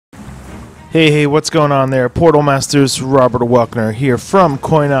Hey, what's going on there? Portal Masters, Robert Welkner here from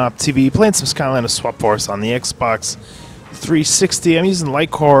CoinOpTV, playing some Skylanders Swap Force on the Xbox 360. I'm using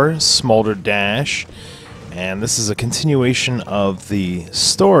Lightcore Smolder Dash, and this is a continuation of the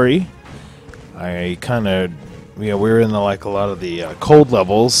story. I kind of, we're in a lot of the cold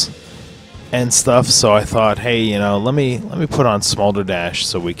levels and stuff, so I thought, hey, let me put on Smolder Dash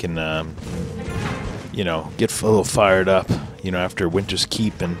so we can, get a little fired up, after Winter's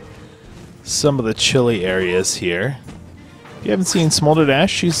Keep and some of the chilly areas here. If you haven't seen Smolder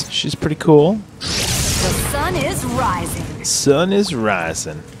Dash, she's pretty cool. The sun is rising. Sun is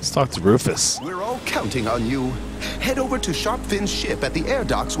rising. Let's talk to Rufus. We're all counting on you. Head over to Sharpfin's ship at the air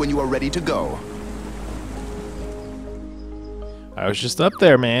docks when you are ready to go. I was just up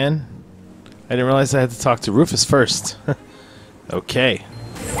there, man. I didn't realize I had to talk to Rufus first. Okay.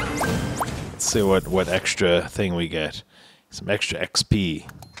 Let's see what extra thing we get. Some extra XP.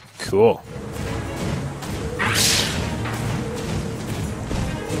 Cool.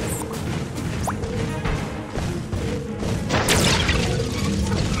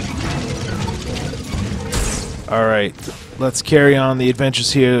 Alright, let's carry on the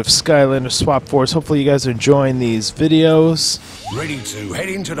adventures here of Skylanders Swap Force. Hopefully you guys are enjoying these videos. Ready to head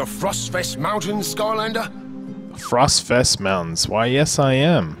into the Frostfest Mountains, Skylander? Frostfest Mountains. Why, yes I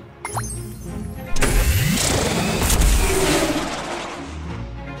am.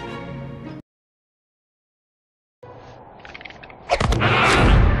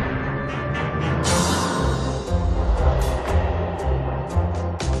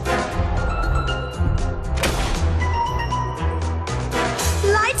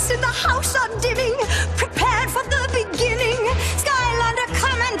 Lights in the house are dimming, prepared for the beginning. Skylander,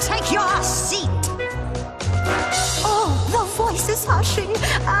 come and take your seat. Oh, the voice is hushing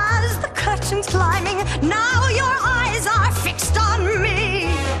as the curtain's climbing. Now your eyes are fixed on me.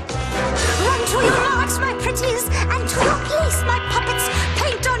 Run to your marks, my pretties, and to your place, my puppets.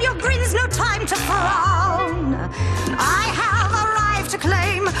 Paint on your grins, no time to frown. I have arrived to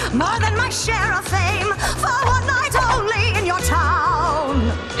claim more than my share of fame for one night only in your town.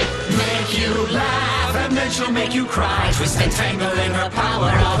 Make you laugh and then she'll make you cry. Twist and tangle in her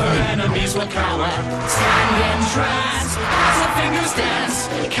power, all her enemies will cower. Stand entranced as her fingers dance,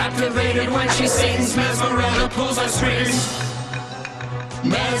 captivated when she sings. Mesmeralda pulls our strings.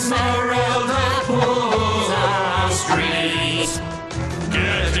 Mesmeralda pulls our strings.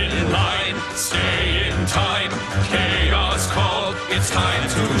 Get in line, stay in time. Chaos called, it's time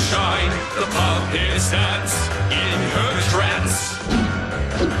to shine. The puppets dance in her trance.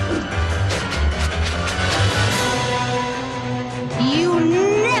 You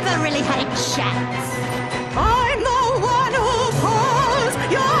never really had a chance. I'm the one who pulls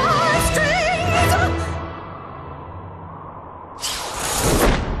your strings.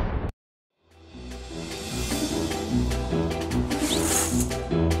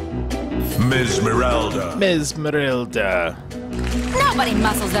 Mesmeralda. Nobody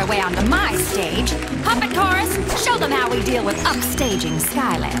muscles their way onto my stage. Puppet chorus, show them how we deal with upstaging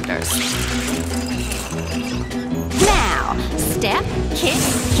Skylanders. Now, step, kick,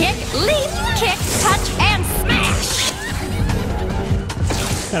 leap, kick, touch, and smash.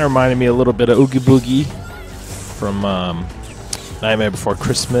 Kind of reminded me a little bit of Oogie Boogie from Nightmare Before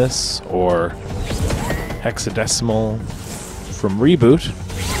Christmas or Hexadecimal from Reboot.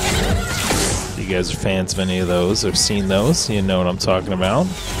 If you guys are fans of any of those or seen those, you know what I'm talking about.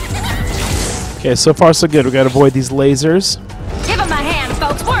 Okay, so far so good. We gotta avoid these lasers. Give them a hand,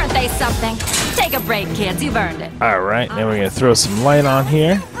 folks. Weren't they something? Take a break, kids. You've earned it. Alright, now we're gonna throw some light on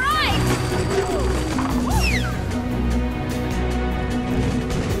here. Right.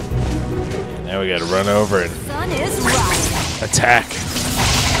 Now we gotta run over and Sun is rising. attack.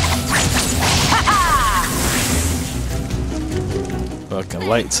 Look, a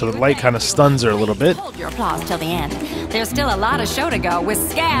light, so the light kind of stuns her a little bit. Hold your applause till the end. There's still a lot of show to go with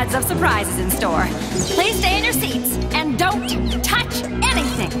scads of surprises in store. Please stay in your seats and don't touch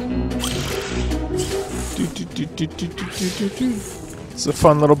anything. It's a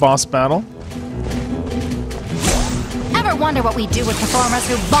fun little boss battle. Ever wonder what we do with performers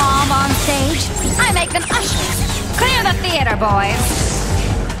who bomb on stage? I make them ushers. Clear the theater, boys.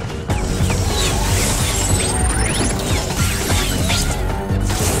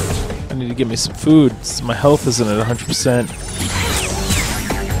 I need to get me some food. My health isn't at 100%.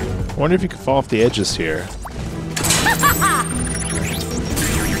 I wonder if you could fall off the edges here.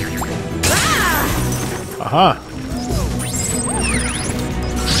 Aha!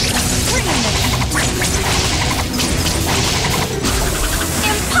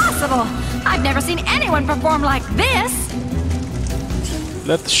 Impossible! I've never seen anyone perform like this!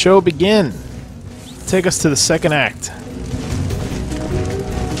 Let the show begin. Take us to the second act.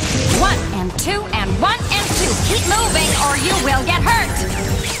 1 and 2 and 1 and 2. Keep moving or you will get hurt.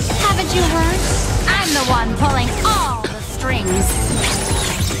 Haven't you heard? I'm the one pulling all the strings.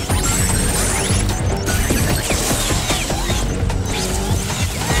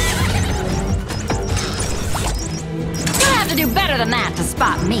 You'll have to do better than that to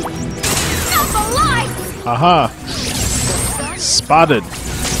spot me. Not the light! Aha. Spotted.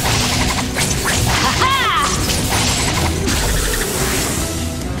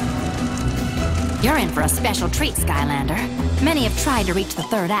 You're in for a special treat, Skylander. Many have tried to reach the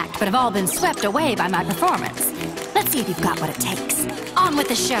third act, but have all been swept away by my performance. Let's see if you've got what it takes. On with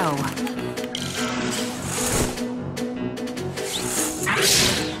the show.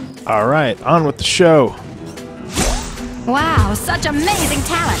 All right, on with the show. Wow, such amazing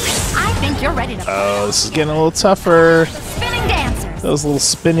talent. I think you're ready to... Oh, this is getting a little tougher. Spinning dancers. Those little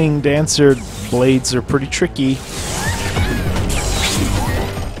spinning dancer blades are pretty tricky.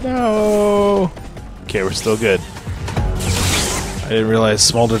 No. Okay, we're still good. I didn't realize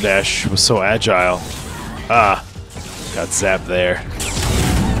Smolder Dash was so agile. Ah, got zapped there.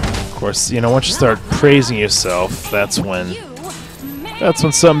 Of course, you know, once you start praising yourself, that's when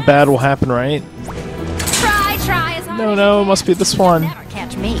something bad will happen, right? Try as hard No, as no, you it must be this one. Never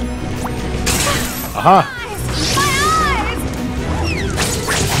catch me. Aha! My eyes!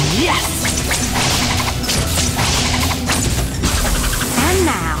 Yes! And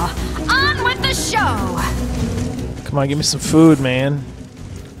now, on with the show! Come on, give me some food, man.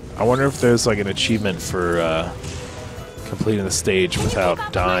 I wonder if there's like an achievement for completing the stage without Keep up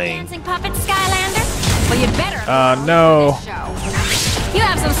with my dying. dancing puppet, Skylander? Well, you'd better. No. This show. You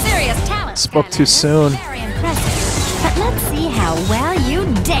have some serious talent. Spoke too Skylander. soon. Very impressive. But let's see how well you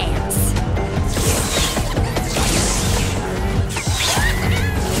dance.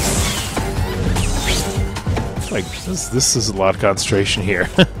 Like this is a lot of concentration here.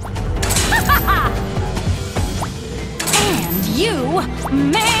 And you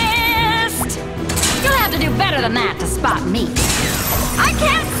missed! You'll have to do better than that to spot me. I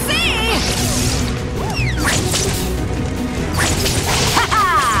can't see!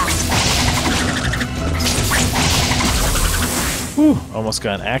 Whew, almost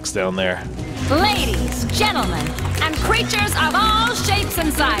got an axe down there. Ladies, gentlemen, and creatures of all shapes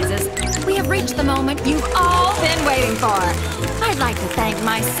and sizes, we have reached the moment you've all been waiting for. I'd like to thank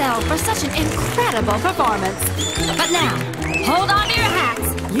myself for such an incredible performance. But now, hold on to your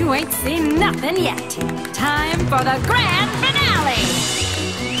hats. You ain't seen nothing yet. Time for the grand finale.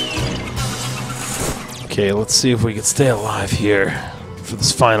 Okay, let's see if we can stay alive here for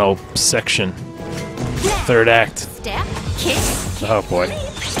this final section. Next, Third act. step, kick, Oh boy.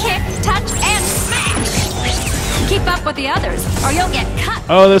 kick, touch, and smash. Keep up with the others, or you'll get cut.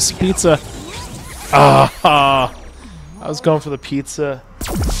 Oh, there's pizza. Ah, I was going for the pizza.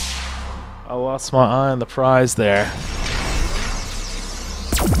 I lost my eye on the prize there.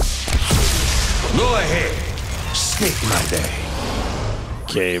 Go ahead. Snake my day.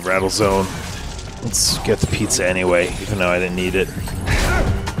 Okay, Rattle Zone. Let's get the pizza anyway, even though I didn't need it. You'll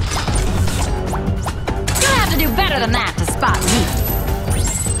have to do better than that to spot me.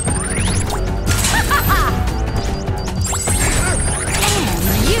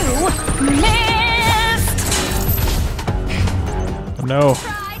 And you missed! No.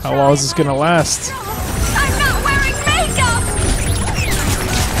 How long is this gonna last? I'm not wearing makeup!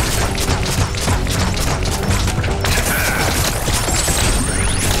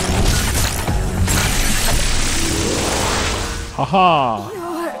 Haha.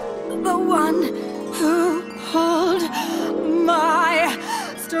 You're the one who pulled my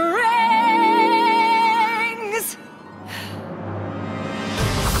strings!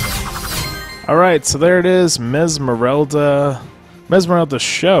 Alright, so there it is. Mesmeralda. Mesmeralda's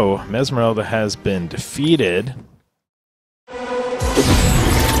show. Mesmeralda has been defeated.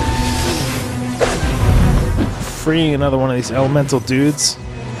 Freeing another one of these elemental dudes.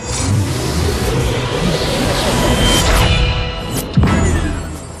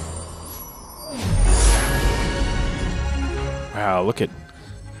 Wow, look at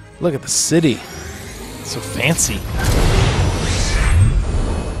the city. It's so fancy.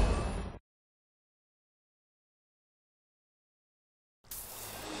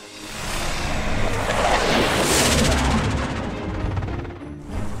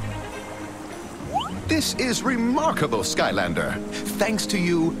 This is remarkable, Skylander. Thanks to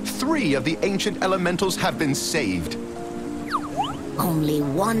you, 3 of the ancient elementals have been saved. Only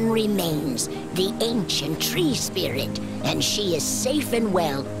one remains, the ancient tree spirit, and she is safe and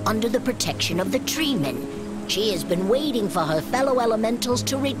well under the protection of the treemen. She has been waiting for her fellow elementals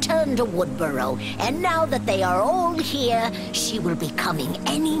to return to Woodburrow, and now that they are all here, she will be coming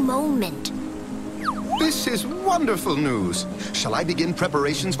any moment. This is wonderful news. Shall I begin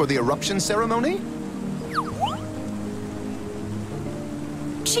preparations for the eruption ceremony?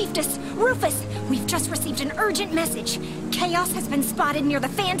 Chiefess, Rufus, we've just received an urgent message. Chaos has been spotted near the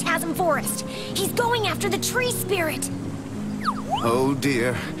Phantasm Forest. He's going after the tree spirit. Oh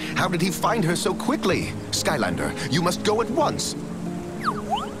dear. How did he find her so quickly? Skylander, you must go at once.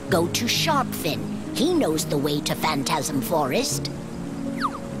 Go to Sharpfin. He knows the way to Phantasm Forest.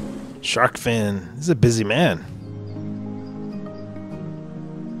 Sharkfin, he's a busy man.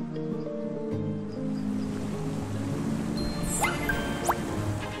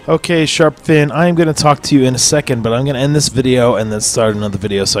 Okay, Sharpfin, I'm going to talk to you in a second, but I'm going to end this video and then start another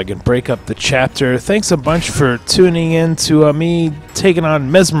video so I can break up the chapter. Thanks a bunch for tuning in to me taking on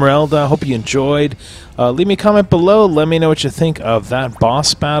Mesmeralda. I hope you enjoyed. Leave me a comment below. Let me know what you think of that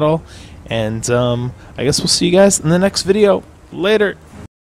boss battle. And I guess we'll see you guys in the next video. Later.